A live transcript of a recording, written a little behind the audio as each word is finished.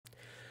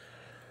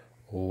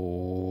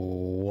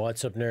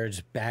What's up,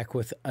 nerds? Back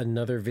with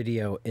another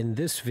video. In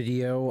this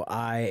video,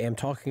 I am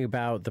talking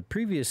about the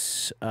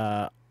previous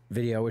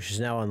video, which is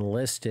now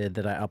unlisted,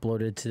 that I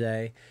uploaded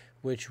today,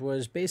 which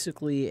was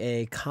basically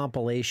a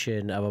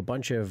compilation of a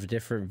bunch of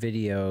different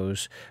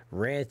videos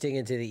ranting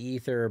into the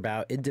ether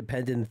about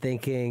independent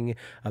thinking,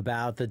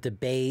 about the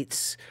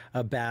debates,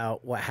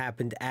 about what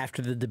happened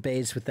after the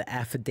debates with the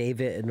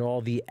affidavit and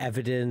all the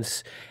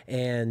evidence,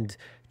 and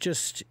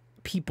just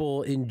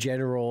people in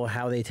general,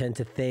 how they tend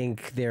to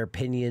think, their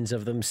opinions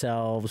of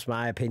themselves,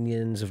 my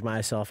opinions of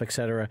myself,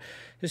 etc.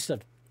 Just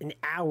an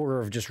hour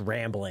of just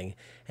rambling.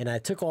 And I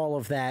took all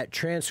of that,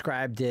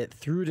 transcribed it,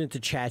 threw it into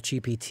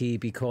ChatGPT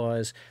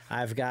because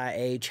I've got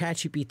a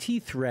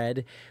ChatGPT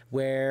thread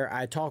where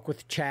I talk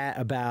with Chat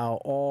about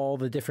all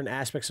the different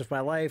aspects of my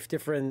life,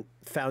 different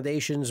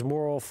foundations,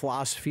 moral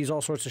philosophies,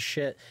 all sorts of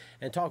shit,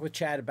 and talk with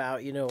Chat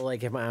about, you know,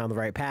 like, am I on the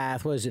right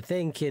path? What does it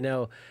think, you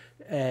know,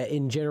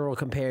 in general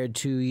compared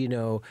to, you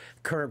know,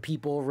 current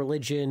people,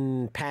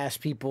 religion, past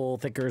people,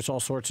 thinkers,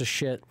 all sorts of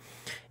shit.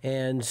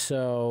 And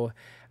so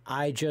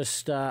I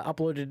just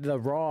uploaded the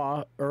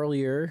raw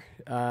earlier,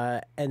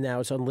 and now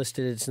it's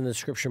unlisted. It's in the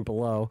description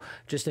below.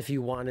 Just if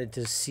you wanted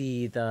to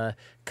see the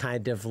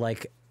kind of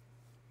like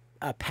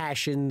a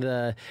passion,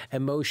 the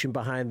emotion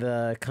behind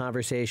the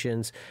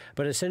conversations.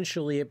 But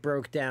essentially it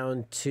broke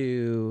down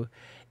to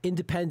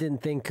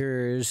independent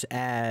thinkers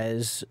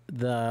as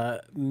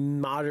the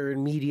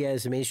modern media,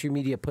 as the mainstream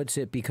media puts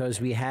it, because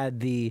we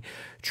had the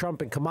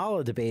Trump and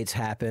Kamala debates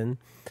happen,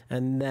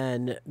 and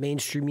then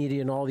mainstream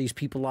media and all these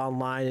people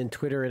online and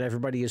Twitter and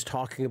everybody is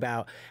talking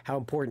about how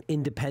important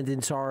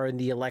independents are in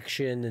the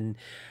election, and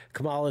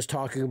Kamala's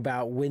talking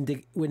about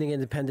winning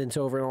independents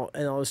over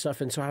and all this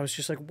stuff. And so I was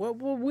just like, what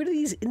are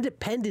these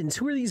independents?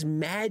 Who are these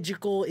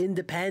magical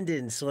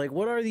independents? Like,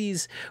 what are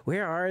these?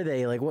 Where are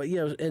they? Like, what, you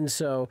know? And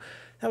so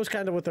that was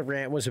kind of what the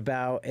rant was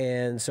about.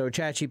 And so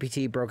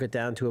ChatGPT broke it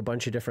down to a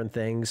bunch of different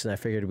things, and I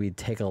figured we'd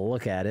take a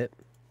look at it.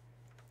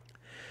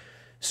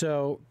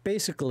 So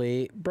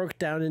basically, broke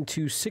down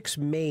into 6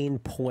 main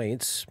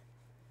points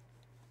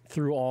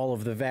through all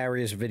of the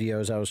various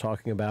videos I was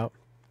talking about.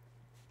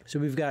 So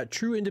we've got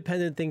true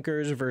independent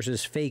thinkers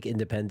versus fake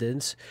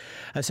independents.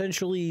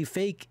 Essentially,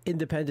 fake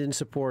independent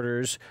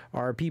supporters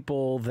are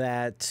people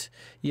that,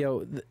 you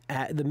know,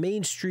 the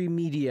mainstream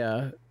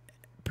media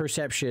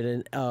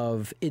perception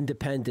of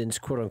independence,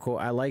 quote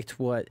unquote. I liked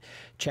what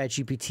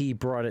ChatGPT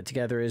brought it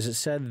together, is it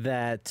said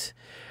that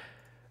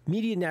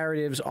media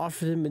narratives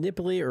often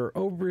manipulate or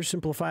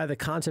oversimplify the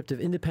concept of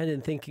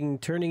independent thinking,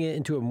 turning it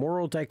into a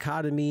moral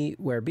dichotomy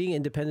where being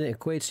independent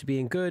equates to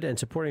being good and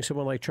supporting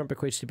someone like Trump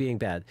equates to being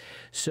bad.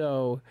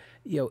 So,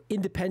 you know,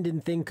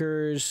 independent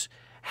thinkers,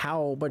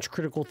 how much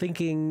critical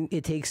thinking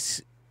it takes,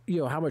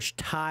 you know, how much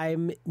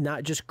time,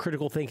 not just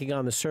critical thinking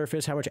on the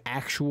surface, how much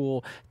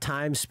actual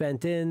time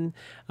spent in.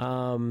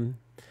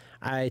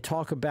 I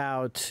talk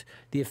about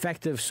the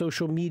effect of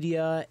social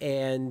media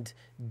and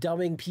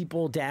dumbing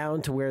people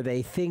down to where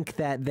they think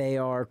that they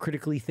are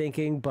critically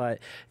thinking, but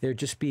they're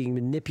just being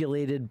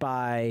manipulated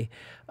by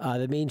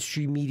the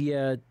mainstream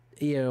media,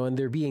 you know, and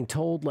they're being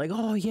told like,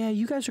 oh yeah,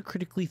 you guys are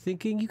critically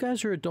thinking, you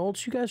guys are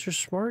adults, you guys are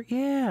smart,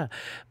 yeah.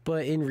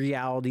 But in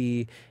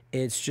reality,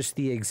 it's just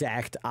the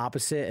exact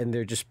opposite, and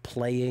they're just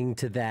playing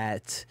to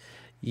that,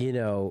 you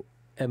know,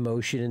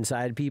 emotion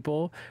inside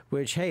people,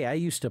 which, hey, I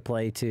used to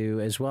play to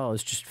as well.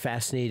 It's just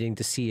fascinating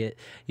to see it,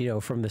 you know,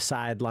 from the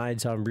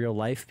sidelines on real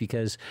life,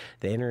 because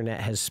the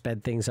internet has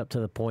sped things up to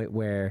the point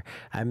where,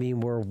 I mean,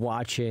 we're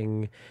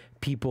watching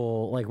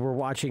people, like, we're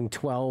watching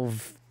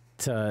 12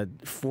 to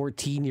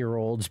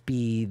 14-year-olds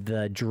be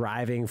the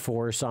driving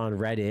force on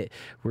Reddit.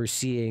 We're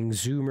seeing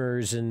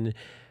Zoomers and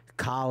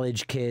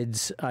college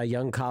kids,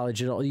 young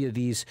college, and all, you know,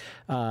 these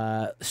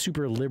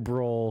super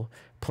liberal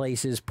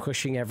places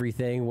pushing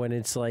everything, when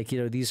it's like,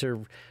 you know, these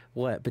are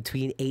what,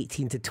 between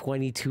 18 to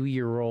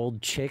 22-year-old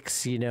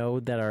chicks, you know,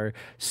 that are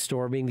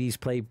storming these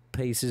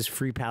places,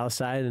 Free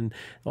Palestine, and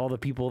all the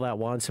people that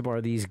want some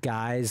are these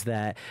guys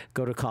that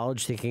go to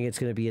college thinking it's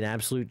going to be an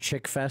absolute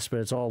chick fest, but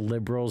it's all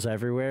liberals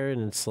everywhere.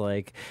 And it's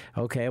like,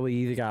 okay, well,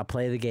 you either got to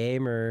play the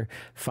game or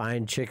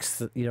find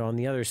chicks, you know, on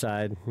the other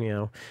side, you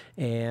know.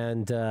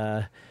 And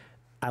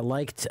I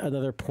liked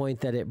another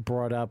point that it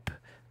brought up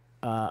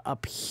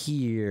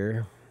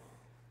here,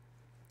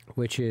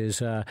 which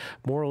is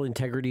moral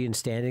integrity and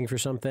standing for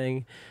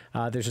something.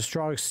 There's a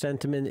strong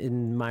sentiment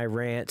in my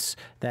rants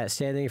that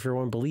standing for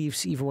one's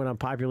beliefs, even when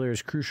unpopular,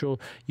 is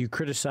crucial. You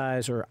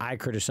criticize, or I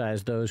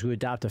criticize, those who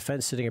adopt a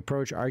fence-sitting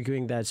approach,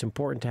 arguing that it's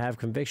important to have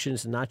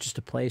convictions and not just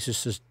to play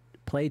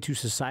to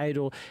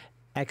societal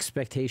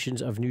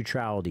expectations of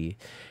neutrality.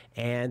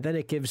 And then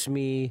it gives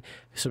me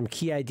some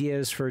key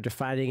ideas for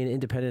defining an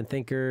independent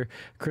thinker: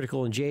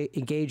 critical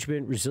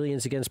engagement,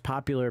 resilience against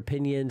popular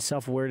opinion,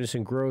 self-awareness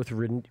and growth,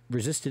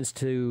 resistance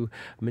to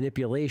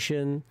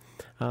manipulation.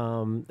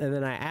 And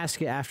then I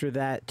ask it after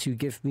that to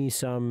give me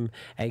some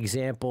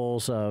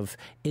examples of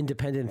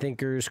independent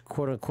thinkers,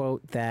 quote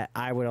unquote, that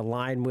I would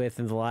align with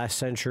in the last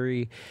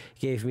century.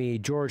 Gave me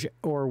George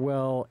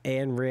Orwell,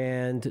 Ayn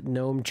Rand,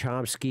 Noam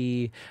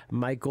Chomsky,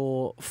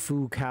 Michael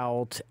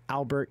Foucault,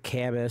 Albert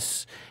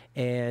Camus,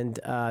 and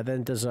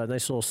then does a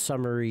nice little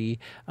summary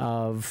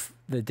of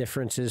the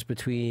differences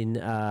between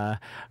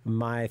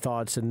my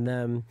thoughts and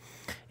them.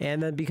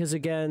 And then, because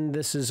again,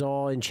 this is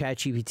all in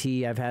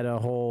ChatGPT, I've had a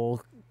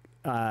whole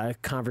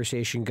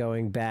conversation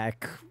going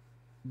back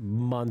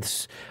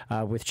months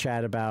with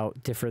Chat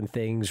about different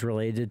things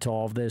related to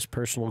all of this,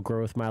 personal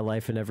growth, my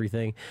life, and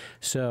everything.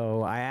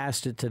 So I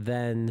asked it to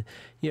then,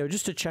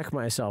 just to check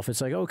myself. It's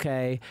like,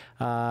 okay,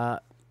 I'm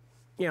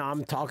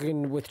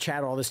talking with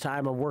Chat all this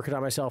time. I'm working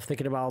on myself,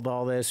 thinking about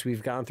all this.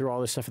 We've gone through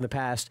all this stuff in the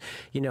past.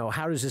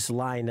 How does this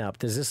line up?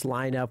 Does this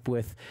line up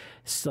with,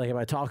 like, am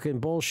I talking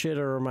bullshit,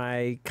 or am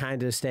I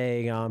kind of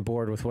staying on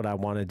board with what I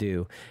want to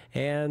do?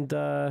 And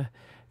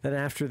then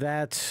after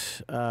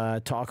that,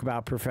 talk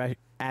about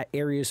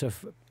areas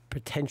of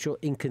potential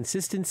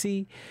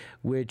inconsistency,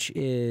 which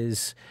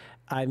is,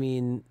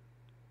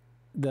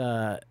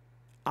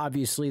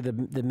 obviously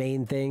the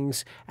main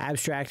things: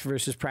 abstract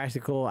versus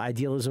practical,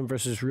 idealism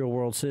versus real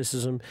world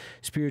cynicism,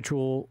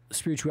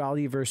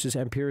 spirituality versus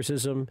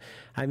empiricism.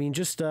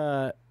 Just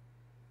a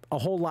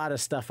whole lot of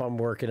stuff I'm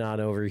working on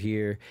over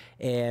here.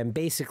 And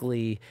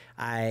basically,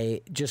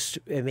 I just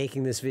am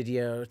making this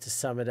video to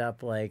sum it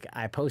up. Like,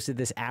 I posted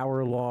this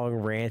hour-long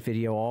rant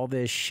video, all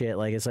this shit.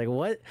 Like, it's like,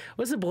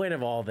 what's the point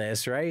of all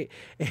this, right?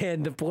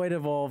 And the point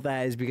of all of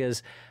that is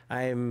because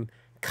I'm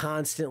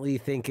constantly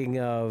thinking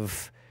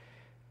of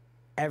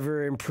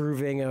ever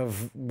improving,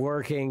 of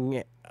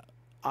working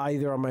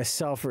either on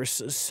myself or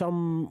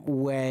some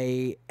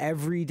way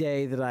every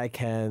day that I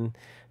can.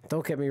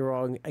 Don't get me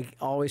wrong, I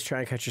always try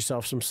and cut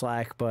yourself some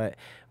slack, but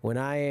when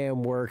I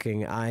am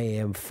working, I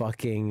am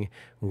fucking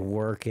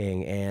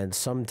working. And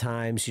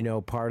sometimes,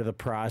 part of the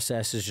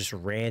process is just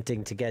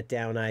ranting to get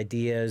down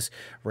ideas,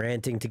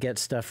 ranting to get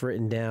stuff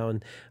written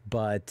down.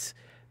 But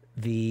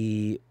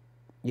the,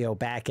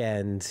 back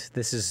end,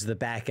 this is the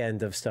back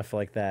end of stuff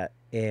like that.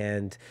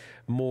 And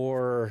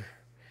more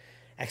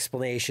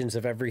explanations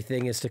of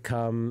everything is to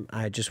come.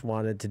 I just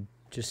wanted to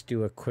just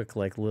do a quick,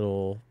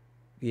 little,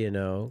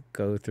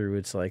 go through.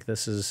 It's like,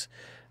 this is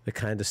the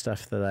kind of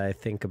stuff that I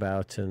think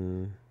about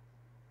and,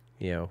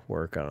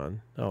 work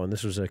on. Oh, and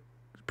this was a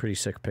pretty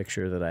sick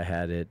picture that I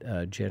had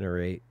it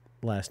generate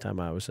last time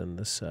I was in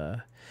this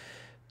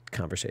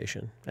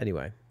conversation.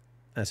 Anyway,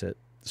 that's it.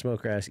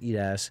 Smoke grass, eat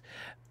ass,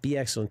 be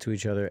excellent to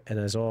each other, and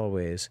as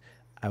always,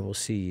 I will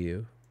see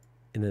you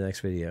in the next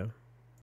video.